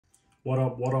What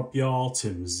up, y'all?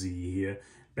 Tim Z here,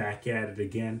 back at it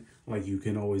again, like you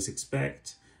can always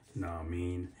expect.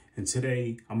 And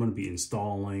today I'm going to be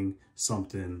installing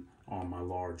something on my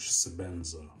large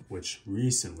Sebenza, which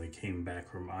recently came back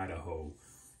from Idaho.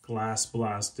 Glass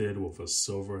blasted with a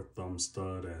silver thumb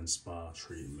stud and spa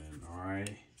treatment,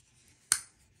 alright?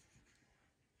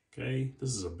 Okay,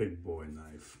 this is a big boy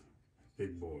knife.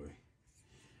 Big boy.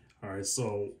 Alright,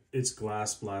 so it's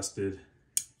glass blasted.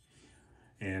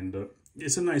 And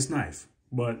it's a nice knife,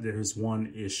 but there's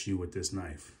one issue with this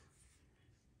knife.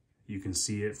 You can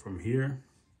see it from here.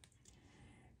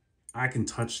 I can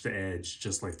touch the edge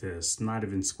just like this, not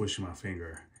even squishing my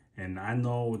finger. And I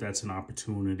know that's an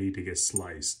opportunity to get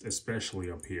sliced,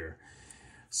 especially up here.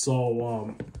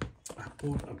 So I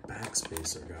bought a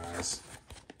Backspacer, guys.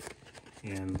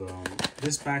 And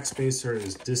this Backspacer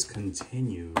is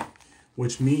discontinued,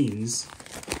 which means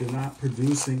they're not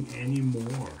producing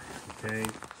anymore. Okay,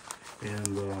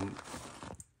 and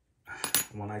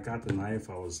when I got the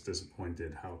knife, I was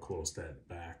disappointed how close that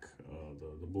back,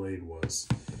 the blade was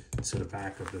to the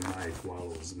back of the knife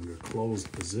while it was in the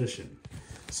closed position.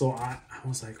 So I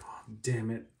was like, oh,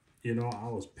 damn it. You know, I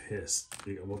was pissed.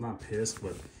 Well, not pissed,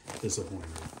 but disappointed,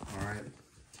 all right?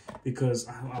 Because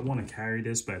I want to carry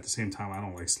this, but at the same time, I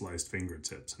don't like sliced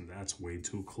fingertips, and that's way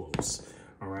too close.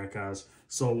 All right, guys?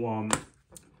 So,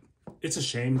 it's a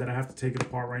shame that I have to take it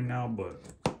apart right now, but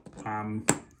I'm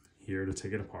here to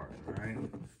take it apart, all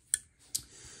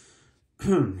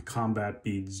right? Combat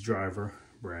beads driver,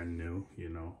 brand new, you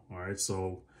know. All right,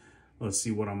 so let's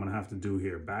see what I'm going to have to do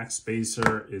here.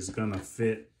 Backspacer is going to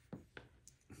fit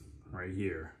right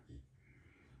here.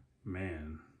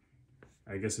 Man,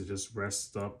 I guess it just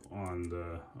rests up on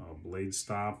the blade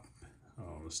stop,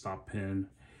 the stop pin,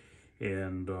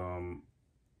 and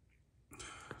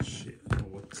shit,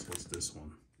 what's this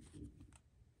one?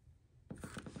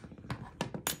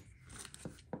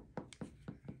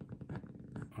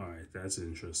 All right, that's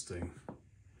interesting.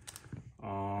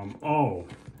 Oh,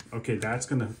 okay, that's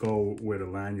gonna go where the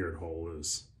lanyard hole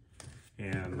is,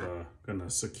 and gonna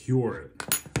secure it.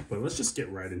 But let's just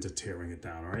get right into tearing it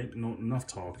down. All right, no, enough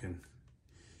talking.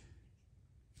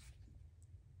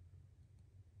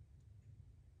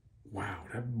 Wow,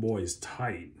 that boy's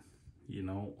tight. You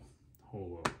know,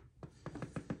 hold up.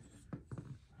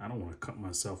 I don't want to cut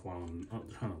myself while I'm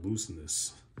trying to loosen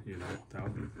this. You know, that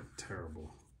would be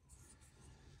terrible.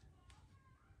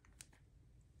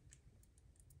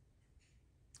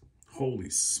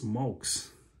 Holy smokes.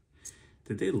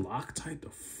 Did they Loctite the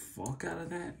fuck out of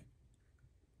that?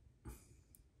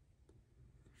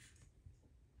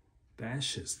 That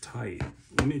shit's tight.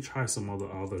 Let me try some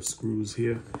other screws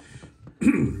here.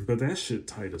 But that shit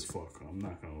tight as fuck. I'm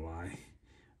not gonna lie.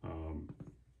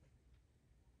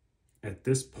 At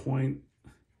this point,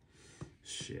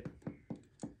 shit,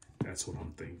 that's what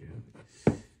I'm thinking,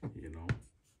 you know.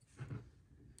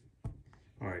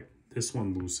 All right, this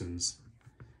one loosens.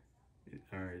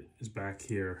 All right, it's back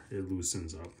here, it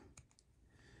loosens up.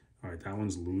 All right, that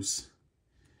one's loose.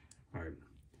 All right,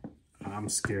 I'm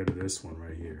scared of this one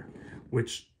right here,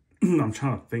 which I'm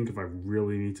trying to think if I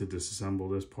really need to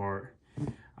disassemble this part.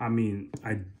 I mean,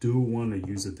 I do want to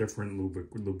use a different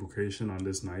lubrication on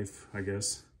this knife, I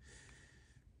guess.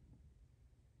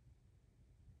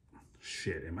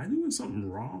 Shit, am I doing something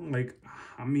wrong? Like,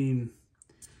 I mean,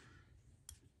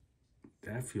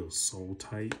 that feels so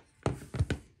tight.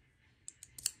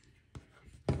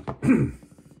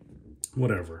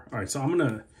 Whatever. All right, so I'm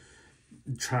gonna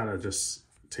try to just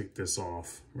take this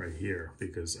off right here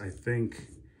because I think,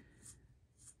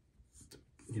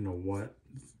 you know what?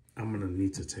 I'm gonna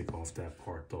need to take off that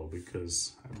part though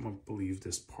because I don't believe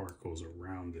this part goes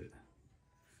around it.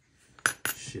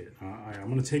 Shit, I'm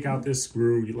gonna take out this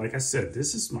screw. Like I said,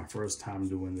 this is my first time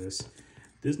doing this.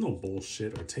 There's no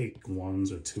bullshit or take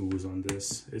ones or twos on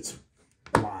this. It's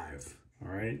live,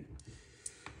 all right?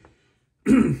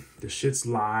 The shit's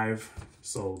live,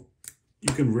 so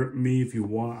you can rip me if you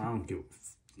want. I don't give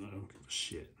a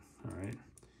shit, all right?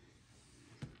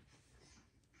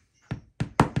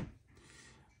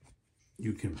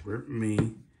 You can rip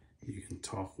me. You can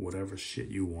talk whatever shit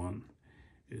you want.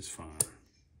 It's fine.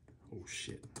 Oh,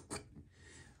 shit.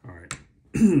 All right.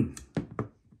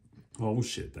 Oh,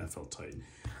 shit. That felt tight.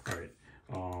 All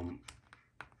right.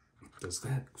 Does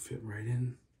that fit right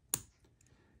in?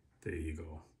 There you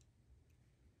go.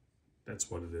 That's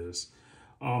what it is.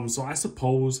 So I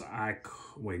suppose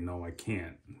wait, no, I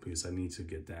can't because I need to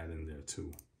get that in there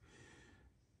too.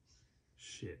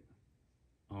 Shit.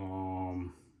 All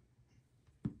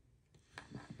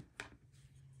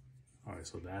right,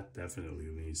 so that definitely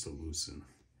needs to loosen.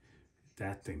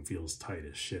 That thing feels tight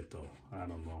as shit though. I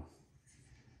don't know.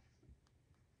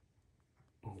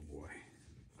 Oh boy.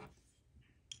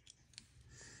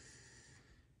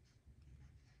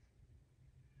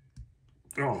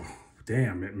 Oh,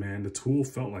 damn it, man. The tool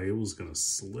felt like it was gonna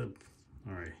slip.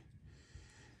 All right.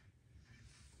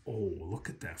 Oh, look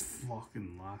at that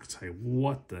fucking Loctite.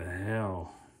 What the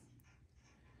hell?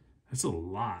 That's a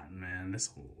lot, man.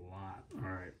 That's a lot. All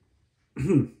right.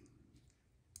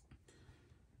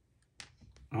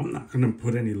 I'm not gonna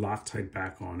put any Loctite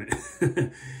back on it.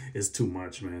 It's too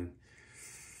much, man.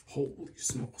 Holy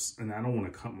smokes. And I don't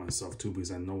want to cut myself too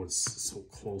because I know it's so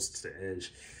close to the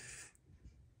edge.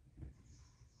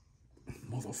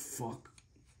 Motherfuck.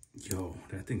 Yo,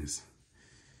 that thing is...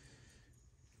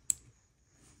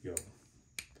 Yo.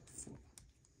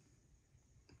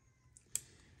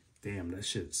 Damn, that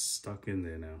shit's stuck in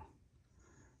there now.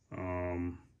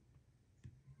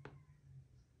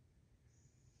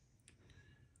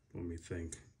 Let me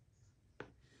think.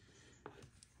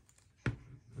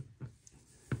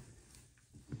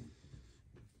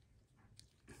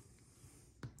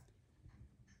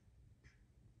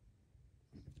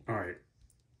 All right.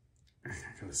 I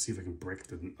gotta see if I can break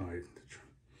the... All right.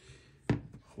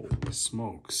 Holy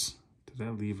smokes. Did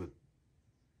that leave it?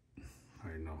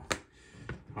 I know.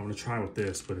 I'm gonna try with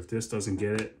this, but if this doesn't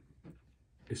get it,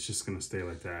 it's just gonna stay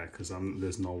like that because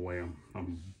there's no way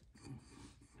I'm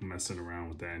messing around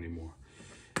with that anymore.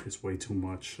 It's way too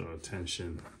much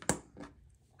tension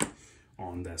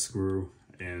on that screw,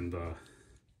 and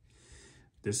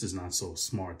this is not so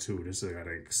smart too. This has got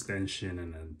an extension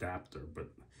and an adapter, but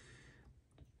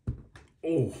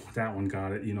oh, that one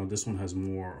got it. You know, this one has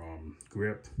more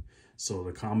grip, so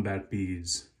the combat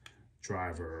beads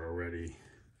driver already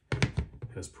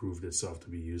has proved itself to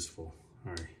be useful.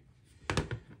 All right.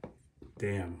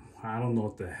 Damn, I don't know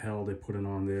what the hell they put it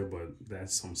on there, but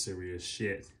that's some serious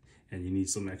shit. And you need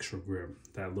some extra grip.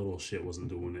 That little shit wasn't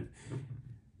doing it.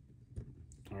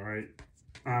 All right,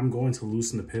 I'm going to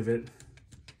loosen the pivot.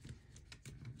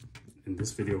 And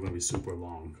this video is gonna be super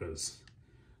long because,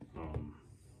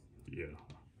 yeah,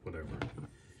 whatever.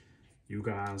 You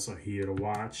guys are here to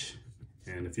watch.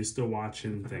 And if you're still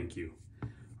watching, thank you.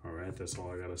 All right, that's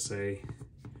all I gotta say.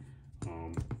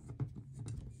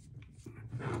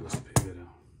 Let's pivot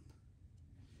out.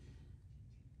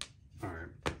 All right.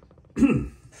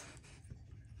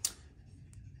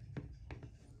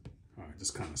 All right, this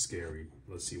is kind of scary.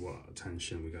 Let's see what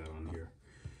tension we got on here.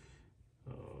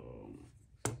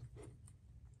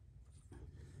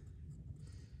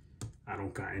 I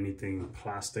don't got anything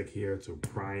plastic here to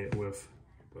pry it with,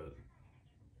 but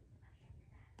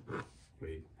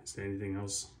wait, is there anything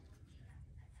else?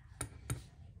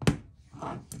 All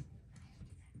right.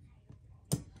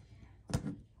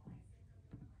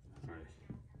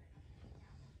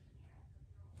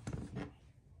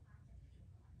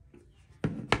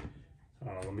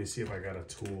 Let me see if I got a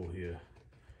tool here.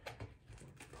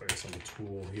 Probably some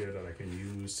tool here that I can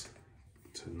use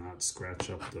to not scratch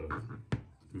up the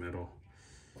metal.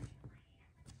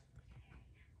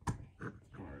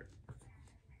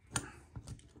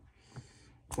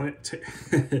 But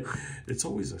it's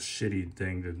always a shitty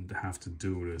thing to have to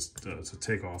do is to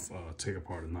take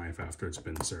apart a knife after it's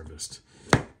been serviced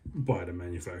by the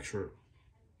manufacturer.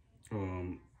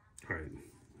 All right,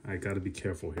 I got to be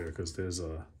careful here because there's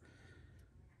a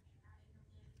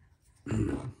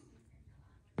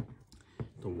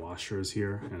the washer is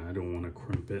here, and I don't want to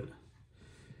crimp it.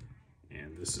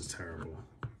 And this is terrible.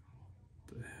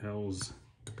 The hell's...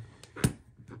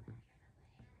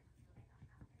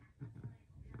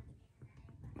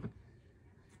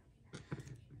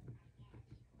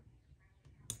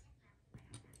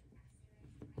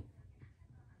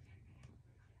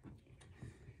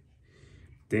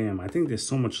 Damn, I think there's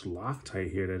so much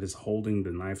Loctite here that is holding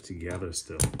the knife together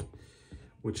still,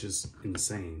 which is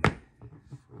insane.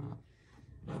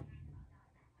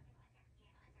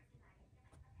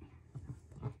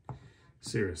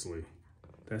 Seriously,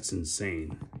 that's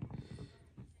insane.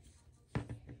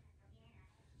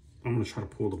 I'm gonna try to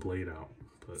pull the blade out,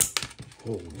 but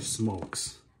holy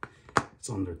smokes. It's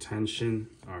under tension.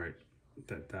 All right,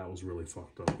 that was really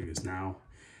fucked up because now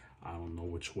I don't know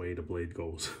which way the blade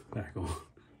goes back on.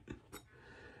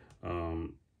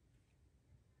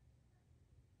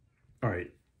 All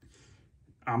right,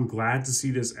 I'm glad to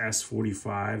see this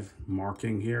S45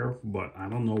 marking here, but I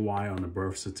don't know why on the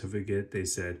birth certificate they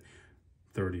said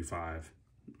 35.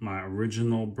 My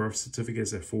original birth certificate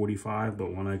said 45,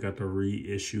 but when I got the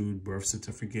reissued birth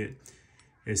certificate,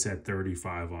 it said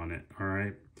 35 on it. All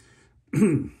right.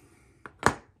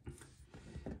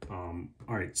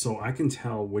 All right, so I can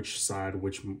tell which side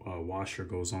which washer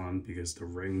goes on because the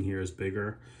ring here is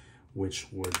bigger,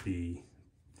 which would be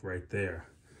right there.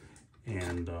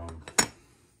 And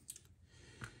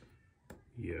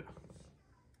yeah,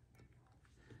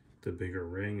 the bigger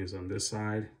ring is on this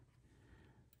side.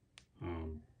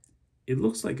 It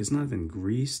looks like it's not even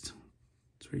greased.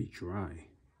 It's very dry.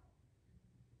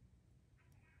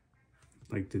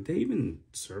 Like, did they even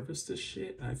service this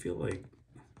shit? I feel like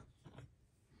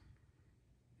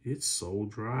it's so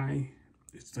dry.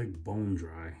 It's like bone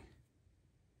dry.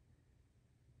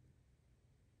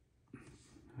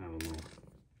 I don't know.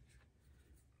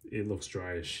 It looks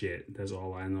dry as shit. That's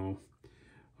all I know.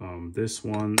 This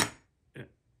one,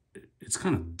 it's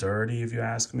kind of dirty if you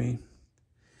ask me.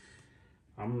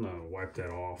 I'm gonna wipe that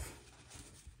off,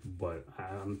 but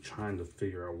I'm trying to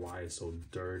figure out why it's so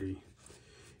dirty.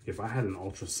 If I had an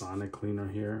ultrasonic cleaner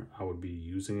here, I would be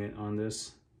using it on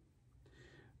this.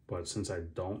 But since I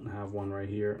don't have one right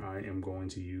here, I am going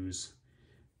to use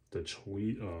the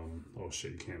oh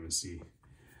shit, you can't even see.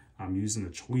 I'm using the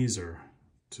tweezer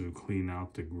to clean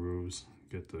out the grooves,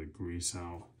 get the grease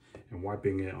out, and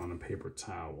wiping it on a paper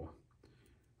towel.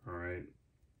 All right.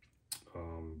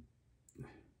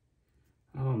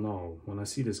 I don't know. When I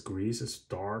see this grease, it's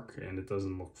dark and it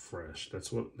doesn't look fresh.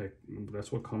 That's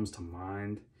what comes to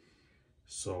mind.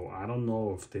 So I don't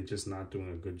know if they're just not doing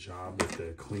a good job with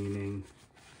their cleaning,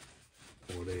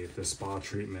 or if the spa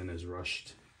treatment is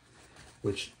rushed,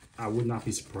 which I would not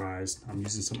be surprised. I'm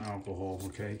using some alcohol,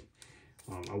 okay?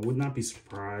 I would not be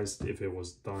surprised if it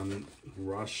was done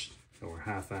rushed or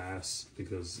half-ass,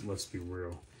 because let's be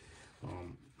real.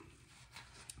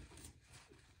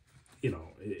 You know,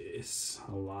 it's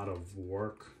a lot of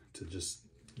work to just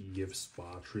give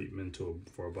spa treatment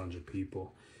for a bunch of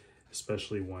people,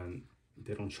 especially when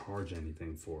they don't charge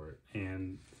anything for it.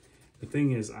 And the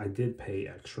thing is, I did pay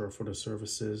extra for the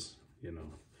services. You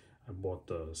know, I bought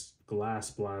the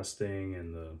glass blasting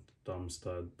and the thumb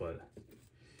stud, but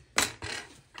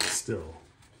still,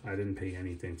 I didn't pay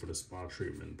anything for the spa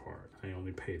treatment part. I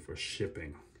only paid for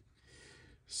shipping.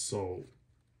 So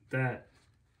that,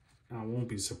 I won't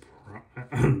be surprised.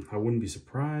 I wouldn't be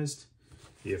surprised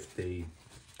if they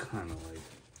kind of like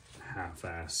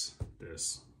half-ass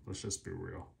this. Let's just be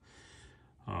real.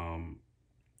 I'm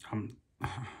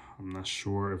not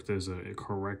sure if there's a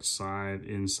correct side,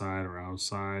 inside or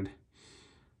outside.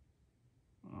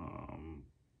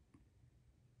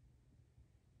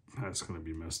 That's gonna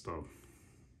be messed up.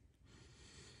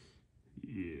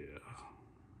 Yeah.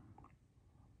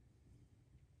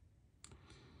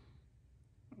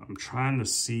 I'm trying to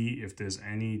see if there's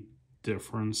any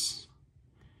difference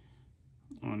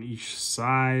on each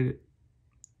side.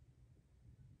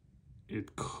 There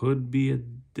could be a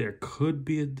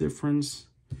difference,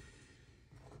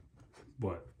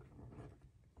 but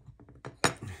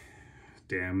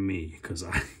damn me, because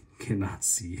I cannot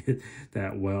see it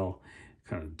that well.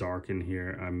 Kind of dark in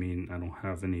here. I mean, I don't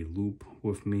have any loop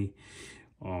with me,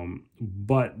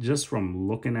 but just from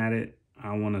looking at it,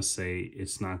 I want to say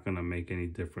it's not going to make any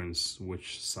difference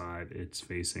which side it's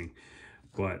facing.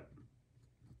 But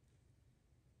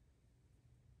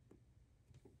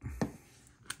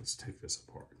let's take this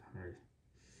apart. All right.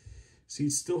 See,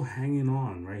 it's still hanging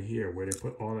on right here where they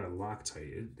put all that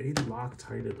Loctite. They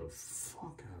Loctited the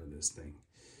fuck out of this thing.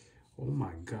 Oh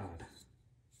my God.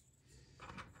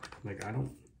 Like, I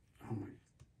don't, oh my,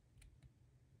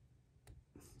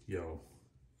 yo.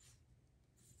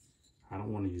 I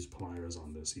don't want to use pliers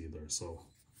on this either, so.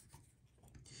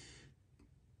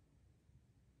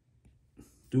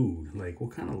 Dude, like,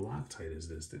 what kind of Loctite is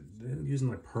this? They're using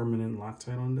like permanent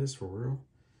Loctite on this, for real?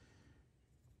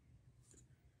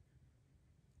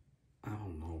 I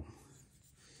don't know.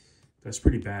 That's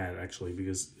pretty bad, actually,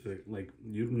 because like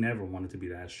you never want it to be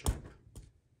that sharp.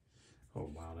 Oh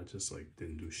wow, that just like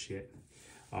didn't do shit.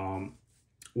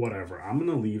 Whatever. I'm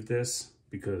gonna leave this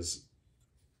because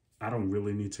I don't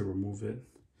really need to remove it,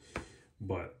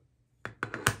 but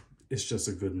it's just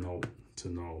a good note to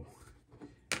know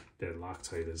that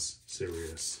Loctite is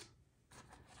serious.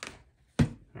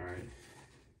 All right.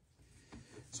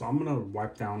 So I'm gonna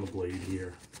wipe down the blade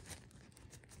here,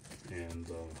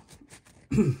 and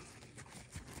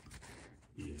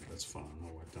yeah, that's fine.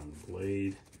 I'll wipe down the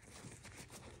blade.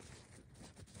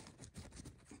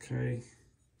 Okay.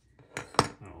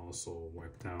 I'll also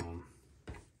wipe down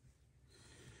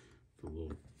the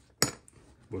little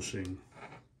bushing.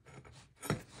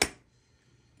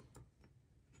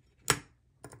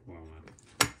 Wow.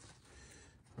 All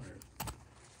right.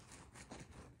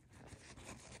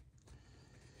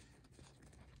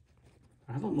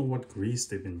 I don't know what grease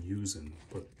they've been using,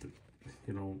 but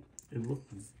you know, it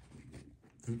looked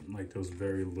like there was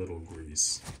very little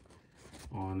grease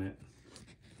on it,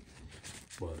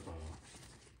 but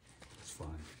it's fine.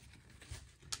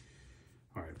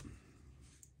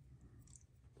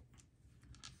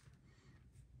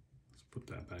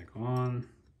 that back on.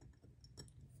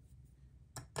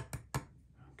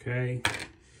 Okay.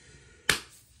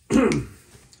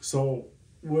 So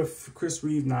with Chris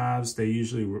Reeve knives, they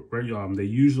usually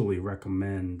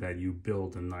recommend that you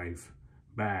build the knife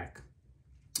back,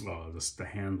 just the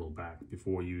handle back,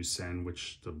 before you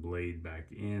sandwich the blade back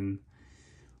in.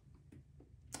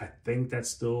 I think that's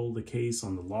still the case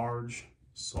on the large,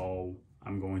 so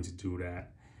I'm going to do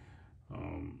that.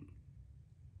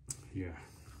 Yeah.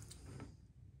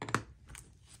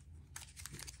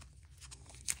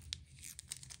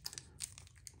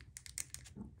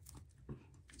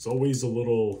 It's always a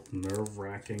little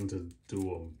nerve-wracking to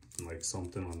do like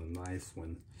something on the knife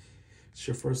when it's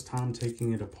your first time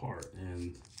taking it apart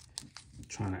and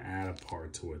trying to add a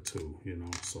part to it too, you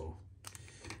know, so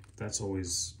that's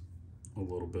always a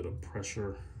little bit of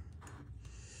pressure.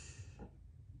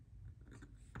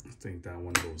 I think that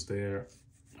one goes there.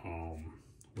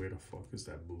 Where the fuck is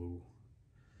that blue?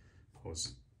 Oh,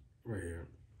 it's right here.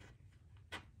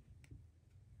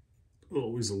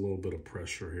 Always a little bit of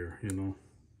pressure here, you know.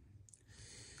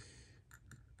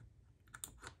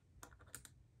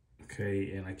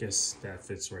 Okay, and I guess that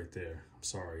fits right there. I'm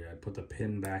sorry, I put the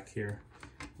pin back here.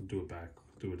 I'll do it back,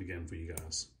 do it again for you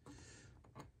guys.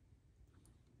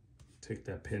 Take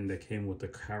that pin that came with the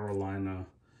Carolina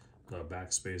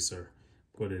Backspacer,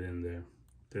 put it in there.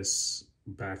 This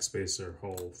Backspacer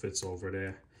hole fits over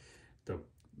there.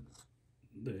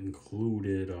 The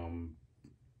included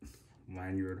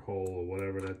lanyard hole or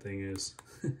whatever that thing is.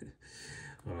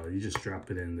 You just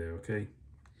drop it in there, okay?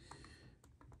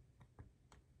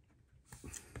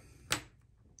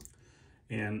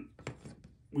 And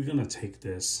we're gonna take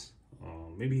this,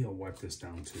 maybe I'll wipe this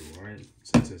down too, all right?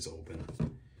 Since it's open,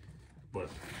 but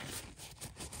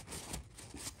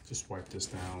just wipe this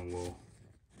down. We'll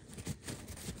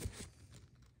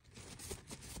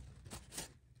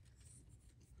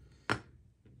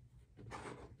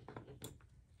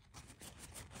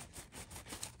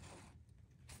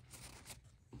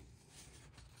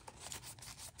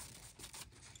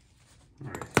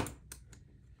all right.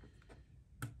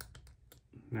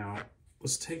 Now,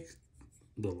 let's take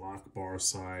the lock bar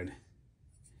side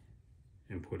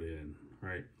and put it in,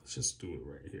 right? Let's just do it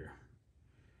right here.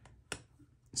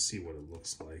 See what it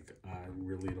looks like. I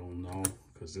really don't know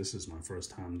because this is my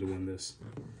first time doing this.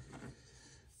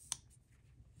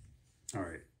 All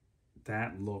right,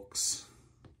 that looks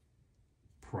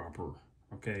proper,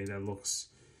 okay? That looks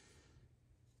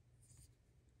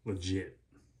legit.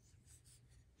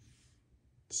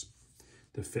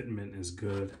 The fitment is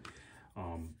good.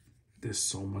 There's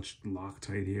so much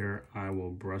Loctite here. I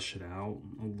will brush it out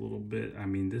a little bit. I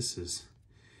mean, this is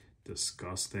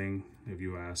disgusting. If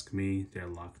you ask me, their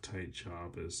Loctite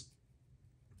job is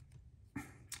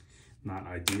not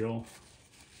ideal,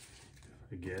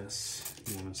 I guess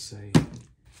you want to say.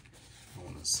 I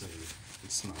want to say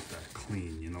it's not that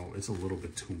clean, you know. It's a little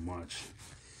bit too much.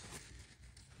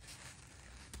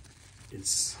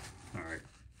 It's, all right.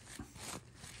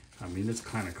 I mean, it's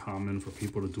kind of common for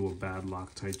people to do a bad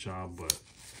Loctite job, but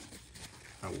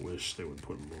I wish they would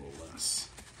put a little less.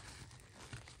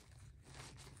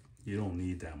 You don't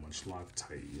need that much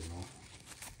Loctite, you know.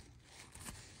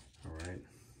 All right,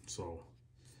 so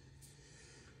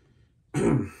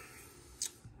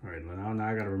all right, now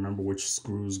I gotta remember which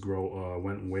screws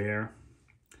went where.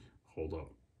 Hold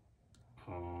up.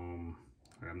 I'm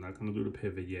not gonna do the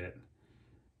pivot yet.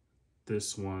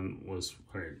 This one was,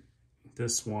 all right.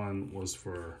 This one was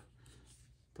for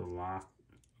the lock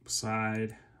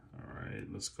side. All right,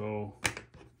 let's go.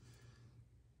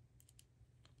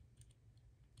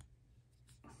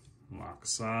 Lock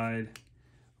side.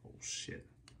 Oh shit.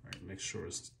 All right, make sure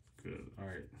it's good. All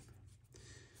right.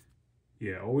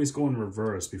 Yeah, always go in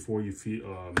reverse before you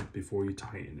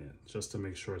tighten it, just to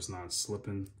make sure it's not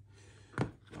slipping.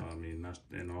 I mean,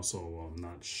 and also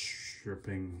not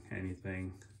stripping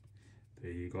anything.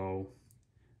 There you go.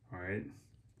 All right,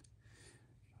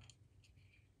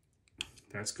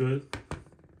 that's good.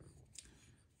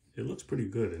 It looks pretty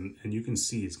good, and you can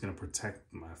see it's gonna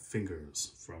protect my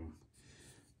fingers from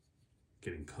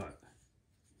getting cut.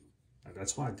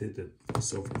 That's why I did the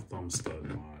silver thumb stud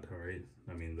mod, all right?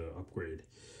 I mean, the upgrade.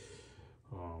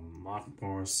 Lock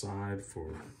bar side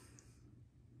for,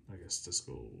 I guess this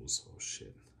goes, oh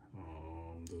shit.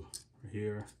 Right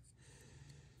here.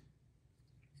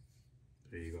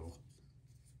 There you go.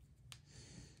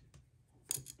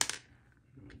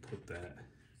 Put that.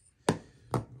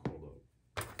 Hold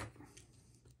up.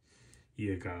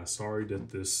 Yeah, guys, sorry that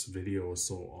this video is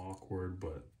so awkward,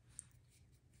 but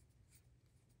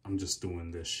I'm just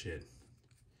doing this shit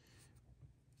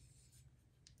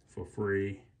for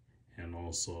free, and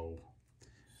also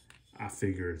I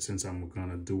figured since I'm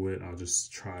gonna do it, I'll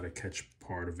just try to catch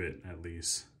part of it at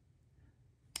least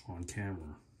on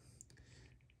camera,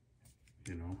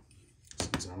 you know,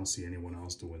 since I don't see anyone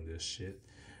else doing this shit.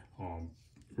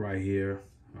 Right here,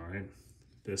 all right,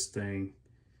 this thing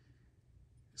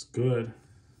is good.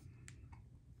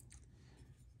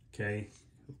 Okay,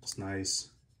 looks nice.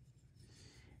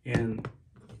 And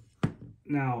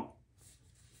now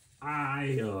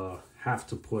I have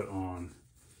to put on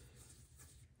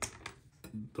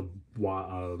the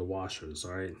washers.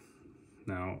 All right,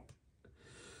 now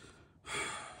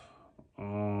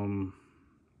all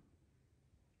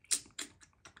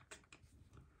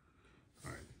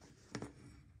right,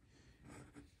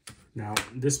 now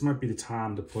this might be the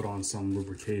time to put on some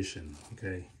lubrication.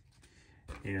 Okay,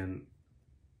 and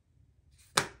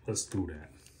let's do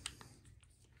that.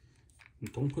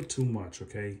 Don't put too much,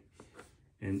 okay?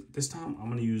 And this time I'm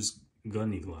gonna use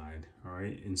Gunny Glide, all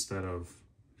right, instead of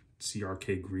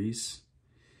CRK grease,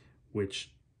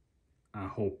 which I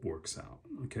hope works out,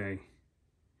 okay?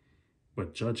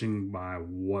 But judging by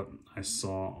what I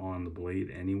saw on the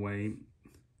blade anyway,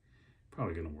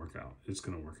 probably gonna work out. It's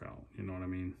gonna work out, you know what I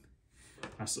mean?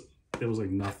 There was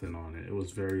like nothing on it. It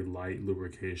was very light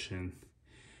lubrication,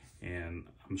 and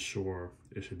I'm sure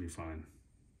it should be fine.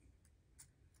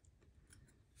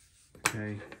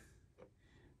 Okay,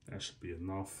 that should be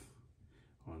enough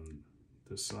on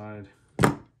this side.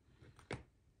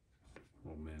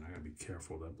 Oh man, I gotta be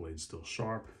careful, that blade's still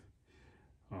sharp.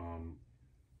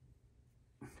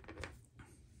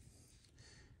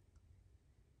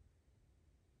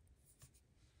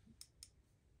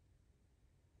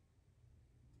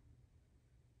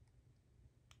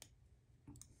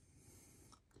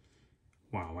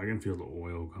 Wow, I can feel the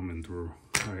oil coming through.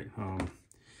 All right,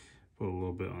 put a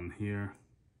little bit on here.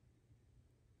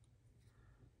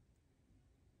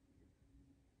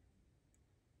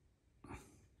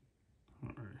 All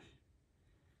right.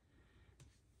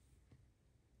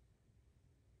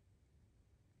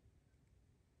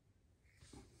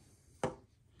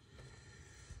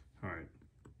 All right.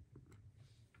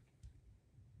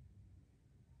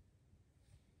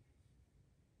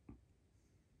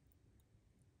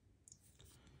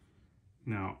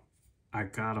 Now, I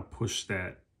gotta push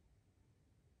that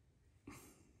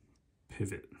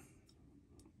pivot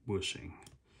bushing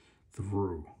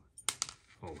through.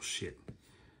 Oh shit.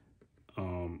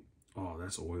 Oh,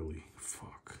 that's oily.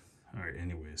 Fuck. All right,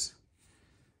 anyways.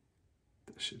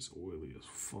 That shit's oily as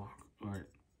fuck. All right.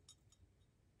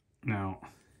 Now,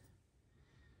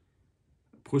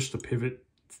 push the pivot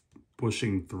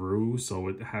bushing through so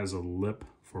it has a lip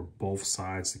for both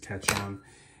sides to catch on.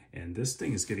 And this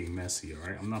thing is getting messy, all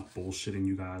right? I'm not bullshitting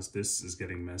you guys. This is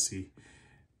getting messy.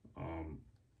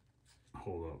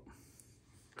 Hold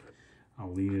up.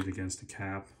 I'll lean it against the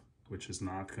cap, which is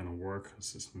not gonna work.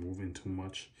 It's just moving too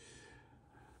much.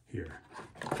 Here.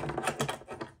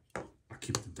 I'll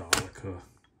keep the Dolica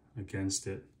against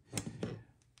it.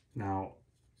 Now,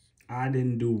 I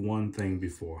didn't do one thing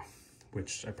before,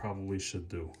 which I probably should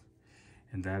do.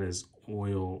 And that is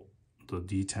oil the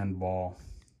D10 ball.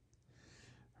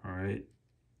 All right.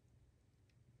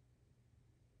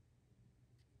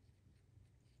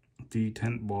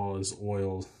 D10 ball is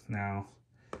oiled now.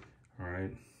 All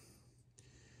right.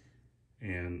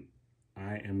 And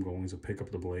I am going to pick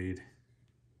up the blade.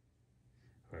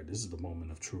 All right, this is the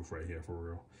moment of truth right here, for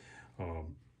real.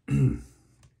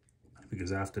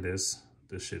 Because after this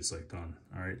shit's like done.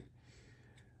 All right.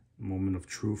 Moment of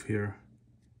truth here.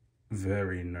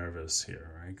 Very nervous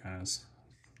here, all right, guys?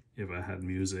 If I had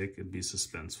music, it'd be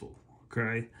suspenseful,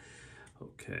 okay?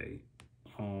 Okay,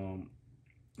 all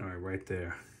right, right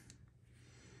there.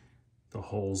 The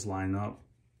holes line up.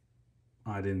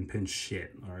 I didn't pinch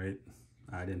shit, all right?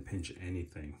 I didn't pinch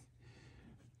anything.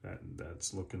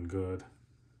 That's looking good.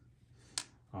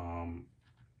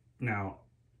 Now,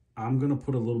 I'm gonna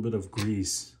put a little bit of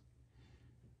grease.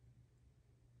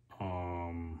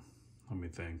 Let me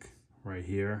think, right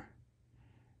here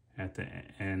at the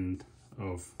end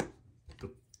of the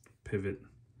pivot,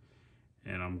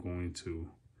 and I'm going to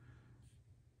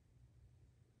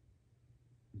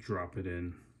drop it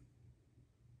in.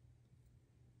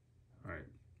 All right.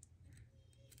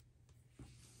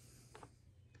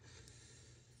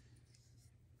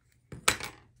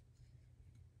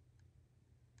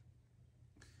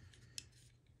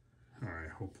 All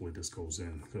right, hopefully this goes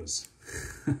in, because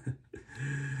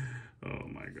oh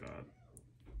my God.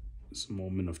 It's a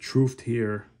moment of truth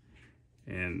here,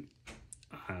 and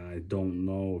I don't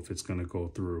know if it's gonna go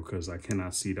through because I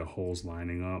cannot see the holes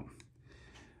lining up,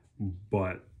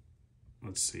 but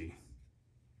let's see.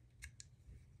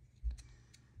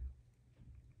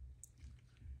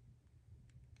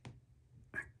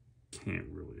 can't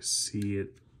really see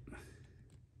it.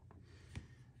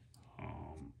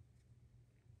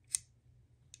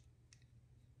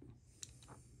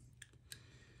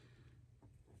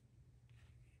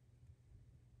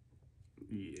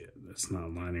 Yeah, that's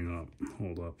not lining up.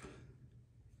 Hold up.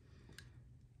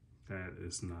 That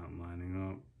is not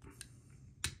lining up.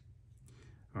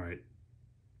 All right,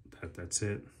 that's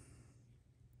it.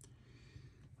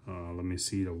 Let me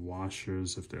see the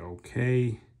washers if they're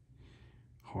okay.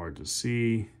 Hard to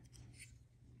see,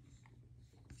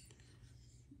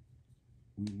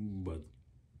 but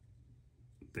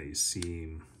they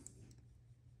seem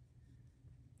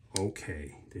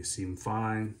okay. They seem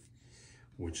fine,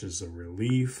 which is a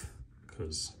relief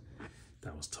because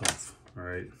that was tough. All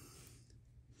right.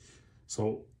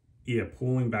 So yeah,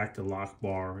 pulling back the lock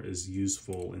bar is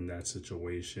useful in that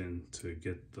situation to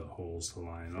get the holes to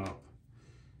line up.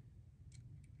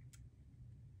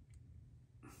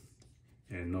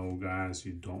 And no, guys,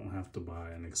 you don't have to buy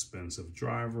an expensive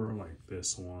driver like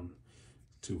this one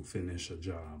to finish a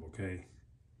job, okay?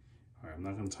 All right, I'm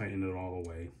not gonna tighten it all the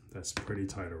way. That's pretty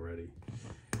tight already.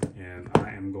 And I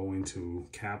am going to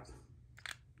cap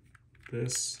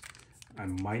this. I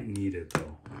might need it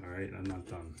though, all right? I'm not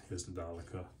done. Here's the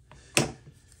Dolica.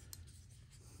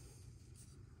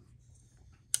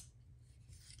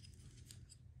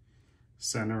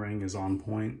 Centering is on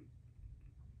point,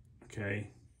 okay?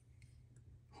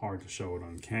 Hard to show it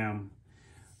on cam.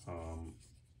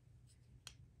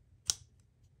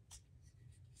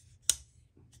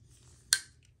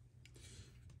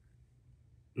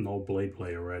 No blade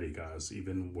play already, guys.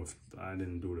 Even with, I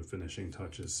didn't do the finishing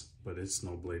touches, but it's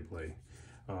no blade play.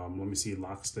 Let me see,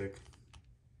 lock stick.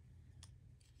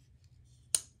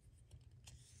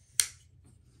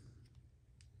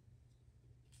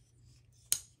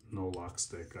 No lock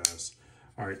stick, guys.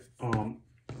 All right,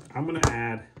 I'm gonna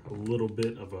add a little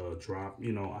bit of a drop.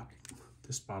 You know,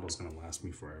 this bottle's gonna last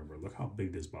me forever. Look how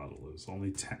big this bottle is.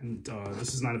 Only 10,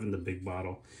 this is not even the big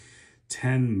bottle.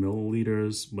 10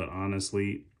 milliliters, but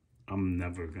honestly, I'm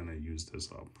never gonna use this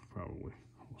up, probably.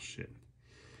 Oh shit.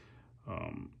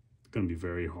 It's gonna be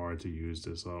very hard to use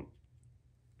this up.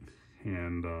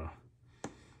 And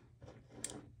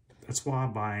that's why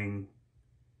buying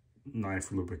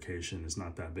knife lubrication is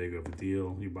not that big of a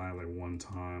deal. You buy it like one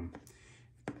time,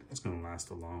 it's gonna last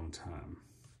a long time.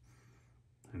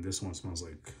 And this one smells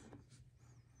like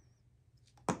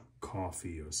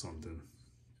coffee or something.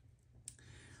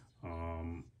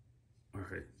 All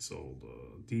right, so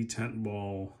the detent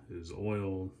ball is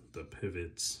oiled. The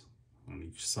pivots on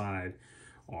each side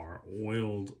are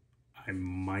oiled. I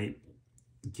might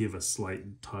give a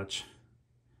slight touch.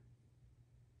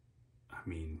 I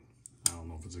mean, I don't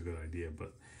know if it's a good idea,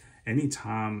 but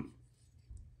anytime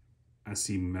I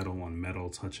see metal on metal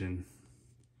touching,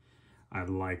 I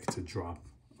like to drop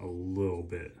a little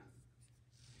bit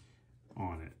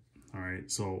on it. All right,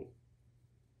 so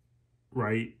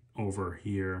right over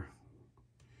here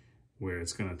where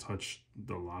it's gonna touch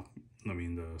the lock, I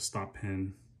mean the stop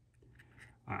pin,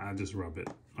 I just rub it.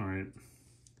 All right,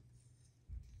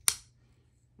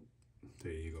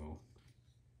 there you go.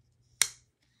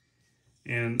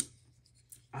 And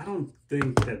I don't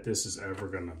think that this is ever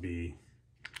gonna be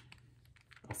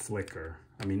a flicker.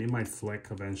 I mean, it might flick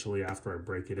eventually after I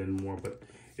break it in more, but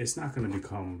it's not gonna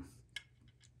become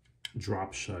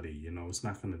drop shutty, you know, it's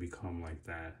not gonna become like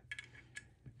that.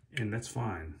 And that's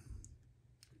fine.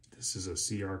 This is a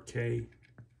CRK.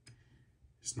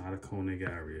 It's not a Koenig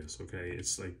Arius, okay?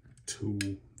 It's like two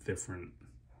different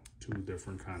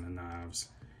kind of knives,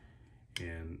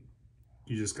 and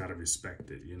you just gotta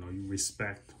respect it. You know, you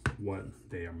respect what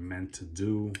they are meant to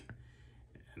do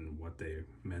and what they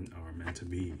are meant to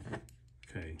be.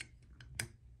 Okay.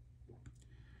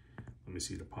 Let me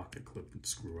see the pocket clip and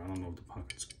screw. I don't know if the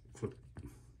pocket clip.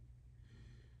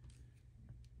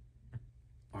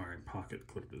 All right, pocket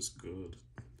clip is good.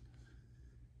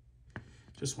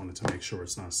 Just wanted to make sure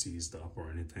it's not seized up or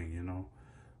anything, you know.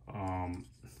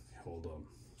 Hold up.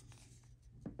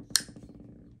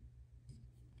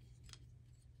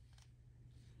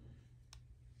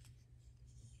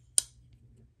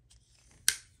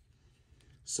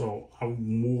 So I'll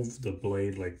move the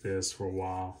blade like this for a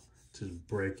while to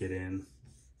break it in,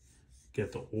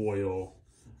 get the oil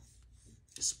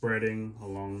spreading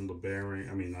along the bearing,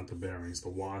 I mean not the bearings, the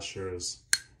washers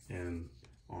and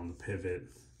on the pivot.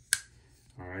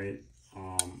 All right.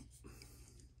 All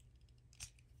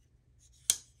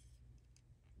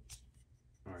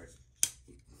right.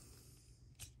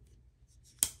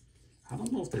 I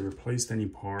don't know if they replaced any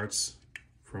parts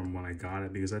from when I got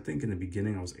it, because I think in the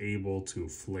beginning I was able to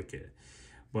flick it,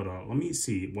 But let me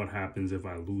see what happens if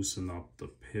I loosen up the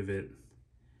pivot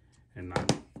and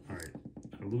not, all right,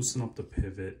 I loosen up the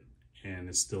pivot and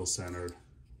it's still centered.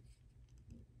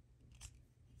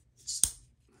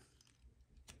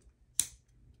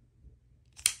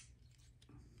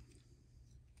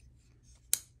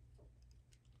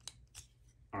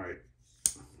 All right,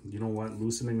 you know what?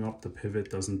 Loosening up the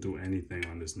pivot doesn't do anything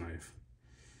on this knife.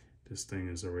 This thing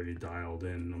is already dialed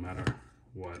in no matter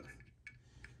what.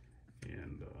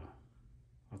 And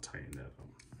I'll tighten that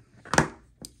up.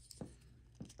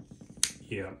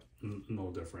 Yeah,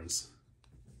 no difference.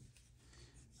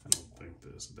 I don't think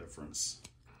there's a difference.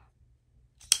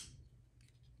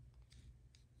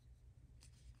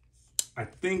 I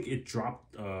think it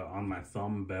dropped on my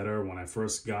thumb better when I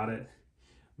first got it,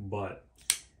 but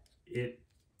it,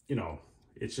 you know,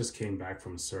 it just came back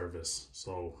from service.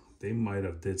 So they might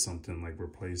have did something like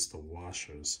replace the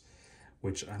washers,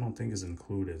 which I don't think is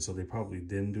included. So they probably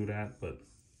didn't do that, but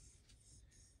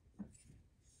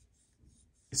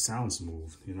it sounds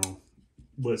smooth, you know.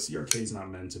 But CRK is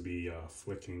not meant to be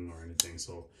flicking or anything,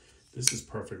 so this is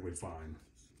perfectly fine.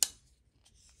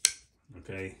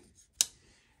 Okay.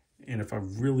 And if I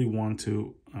really want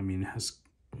to, I mean, it has,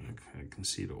 I can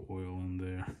see the oil in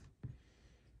there.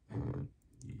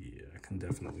 Yeah, I can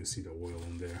definitely see the oil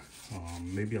in there.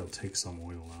 Maybe I'll take some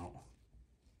oil out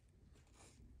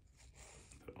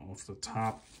off the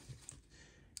top,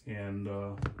 and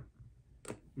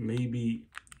maybe,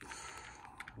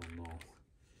 I don't know,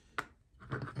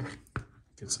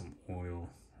 get some oil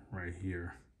right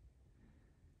here.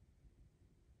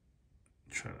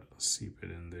 Try to seep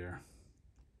it in there.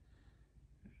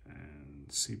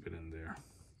 And seep it in there.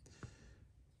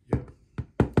 Yep.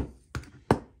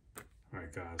 All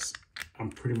right, guys. I'm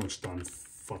pretty much done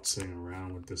futzing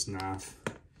around with this knife.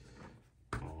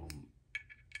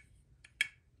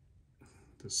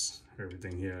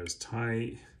 Everything here is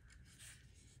tight.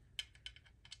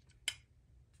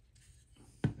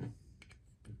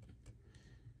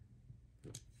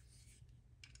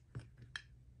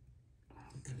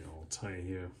 Okay, all tight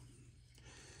here.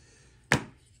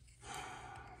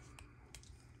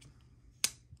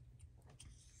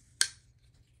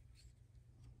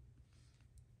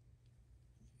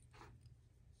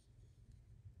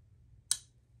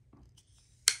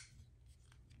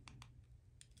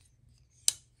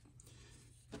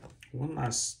 One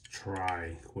last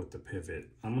try with the pivot.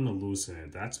 I'm gonna loosen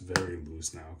it. That's very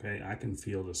loose now, okay? I can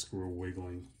feel the screw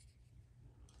wiggling.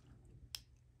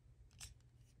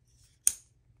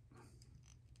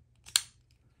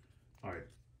 All right.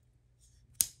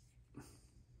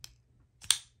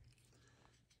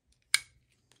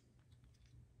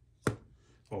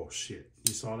 Oh shit,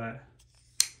 you saw that?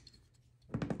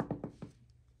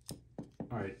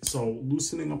 All right, so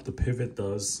loosening up the pivot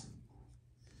does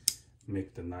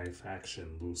make the knife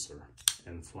action looser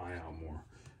and fly out more.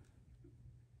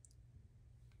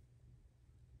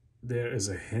 There is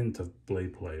a hint of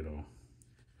blade play though.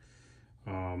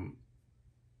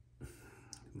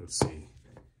 Let's see.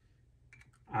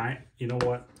 You know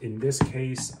what? In this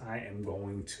case, I am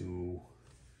going to,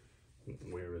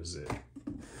 where is it?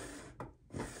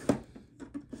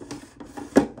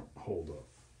 Hold up.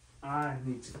 I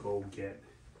need to go get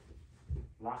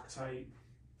Loctite,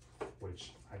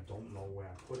 which I don't know where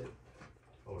I put it.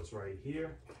 Oh, it's right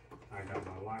here. I got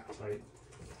my Loctite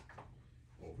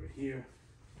over here.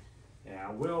 And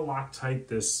I will Loctite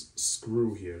this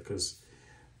screw here because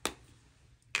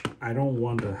I don't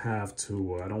want to have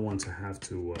to,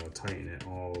 tighten it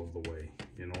all the way.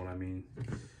 You know what I mean?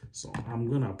 So I'm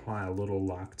going to apply a little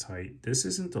Loctite. This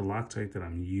isn't the Loctite that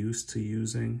I'm used to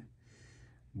using,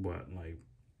 but like,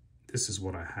 this is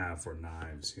what I have for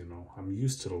knives, you know. I'm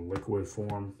used to the liquid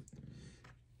form,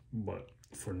 but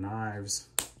for knives,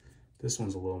 this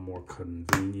one's a little more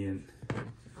convenient.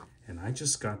 And I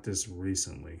just got this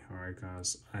recently, all right,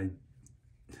 guys. I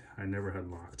never had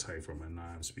Loctite for my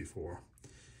knives before.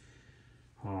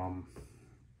 All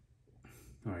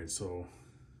right, so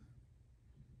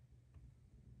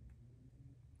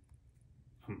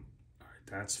all right,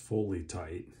 that's fully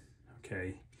tight,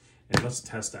 okay. And let's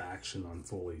test the action on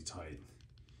fully tight.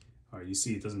 All right, you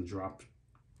see it doesn't drop,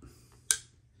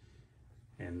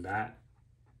 and that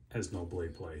has no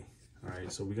blade play. All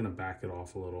right, so we're gonna back it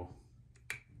off a little.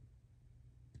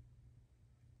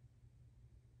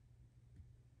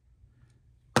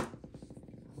 A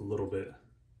little bit.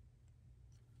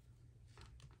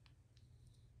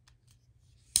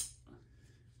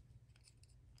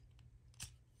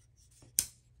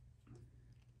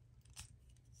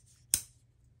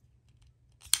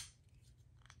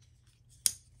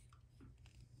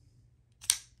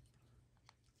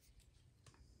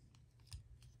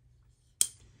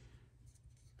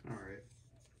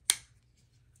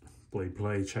 Blade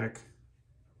play check.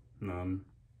 None.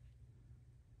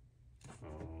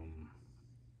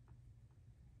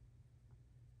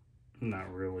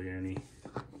 Not really any.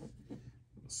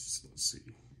 Let's see.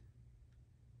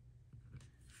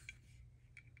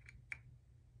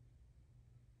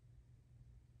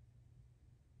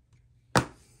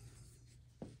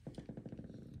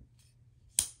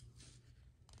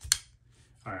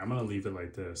 All right, I'm gonna leave it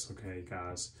like this, okay,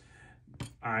 guys?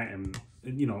 I am,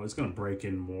 you know, it's gonna break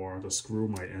in more. The screw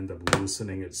might end up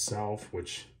loosening itself,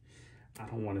 which I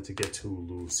don't want it to get too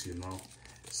loose, you know?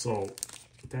 So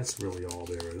that's really all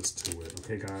there is to it,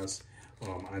 okay, guys?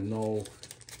 I know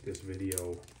this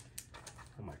video,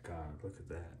 oh my God, look at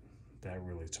that. That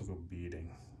really took a beating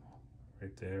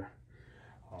right there.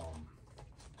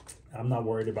 I'm not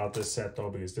worried about this set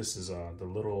though, because this is the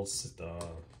little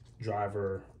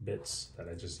driver bits that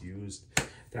I just used.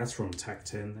 That's from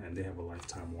Tech10, and they have a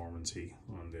lifetime warranty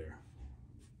on their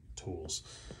tools.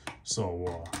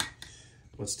 So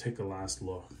let's take a last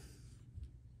look.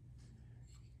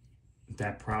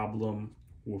 That problem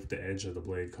with the edge of the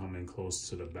blade coming close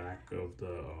to the back of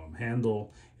the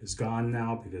handle is gone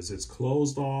now, because it's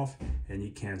closed off and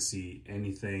you can't see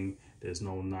anything. There's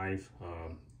no knife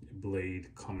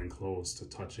blade coming close to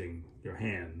touching your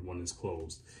hand when it's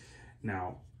closed.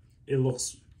 Now, it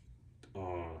looks,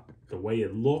 the way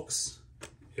it looks,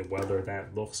 whether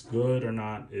that looks good or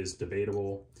not is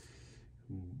debatable,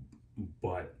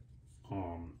 but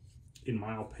in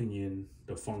my opinion,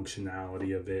 the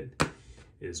functionality of it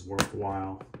is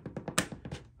worthwhile.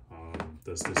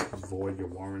 Does this void your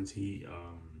warranty?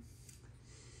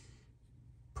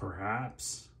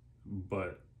 Perhaps,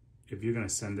 but if you're gonna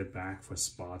send it back for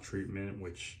spa treatment,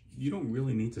 which you don't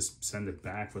really need to send it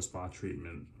back for spa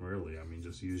treatment, really. I mean,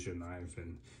 just use your knife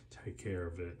and take care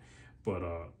of it. But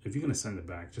if you're gonna send it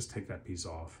back, just take that piece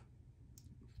off.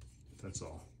 That's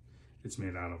all. It's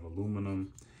made out of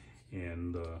aluminum,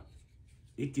 and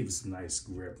it gives nice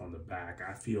grip on the back.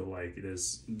 I feel like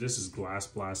this is glass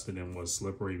blasted and was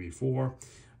slippery before,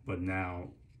 but now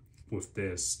with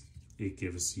this, it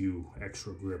gives you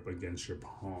extra grip against your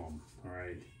palm, all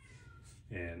right?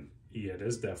 And yeah,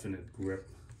 there's definite grip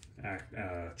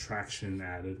traction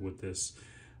added with this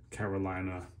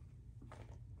Carolina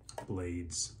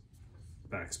Bladez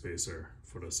Backspacer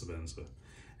for the Sebenza.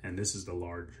 And this is the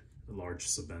large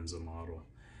Sebenza model,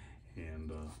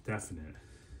 and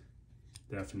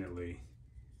definitely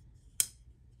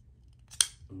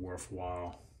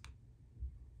worthwhile.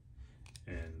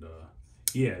 And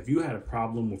yeah, if you had a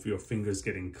problem with your fingers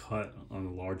getting cut on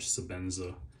a large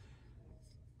Sebenza,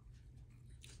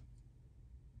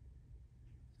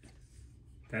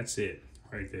 that's it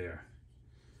right there.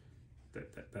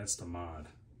 That's the mod.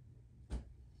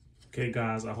 Okay,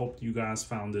 guys, I hope you guys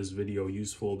found this video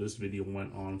useful. This video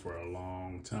went on for a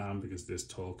long time because this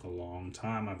took a long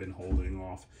time. I've been holding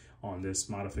off on this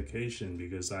modification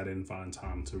because I didn't find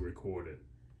time to record it.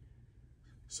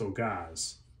 So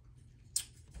guys,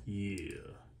 yeah.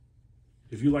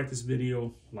 If you like this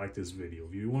video, like this video.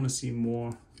 If you want to see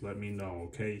more, let me know,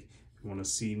 okay? If you want to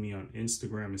see me on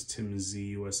Instagram, it's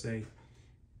TimZUSA.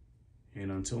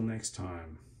 And until next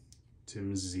time,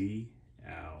 Tim Z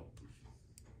out.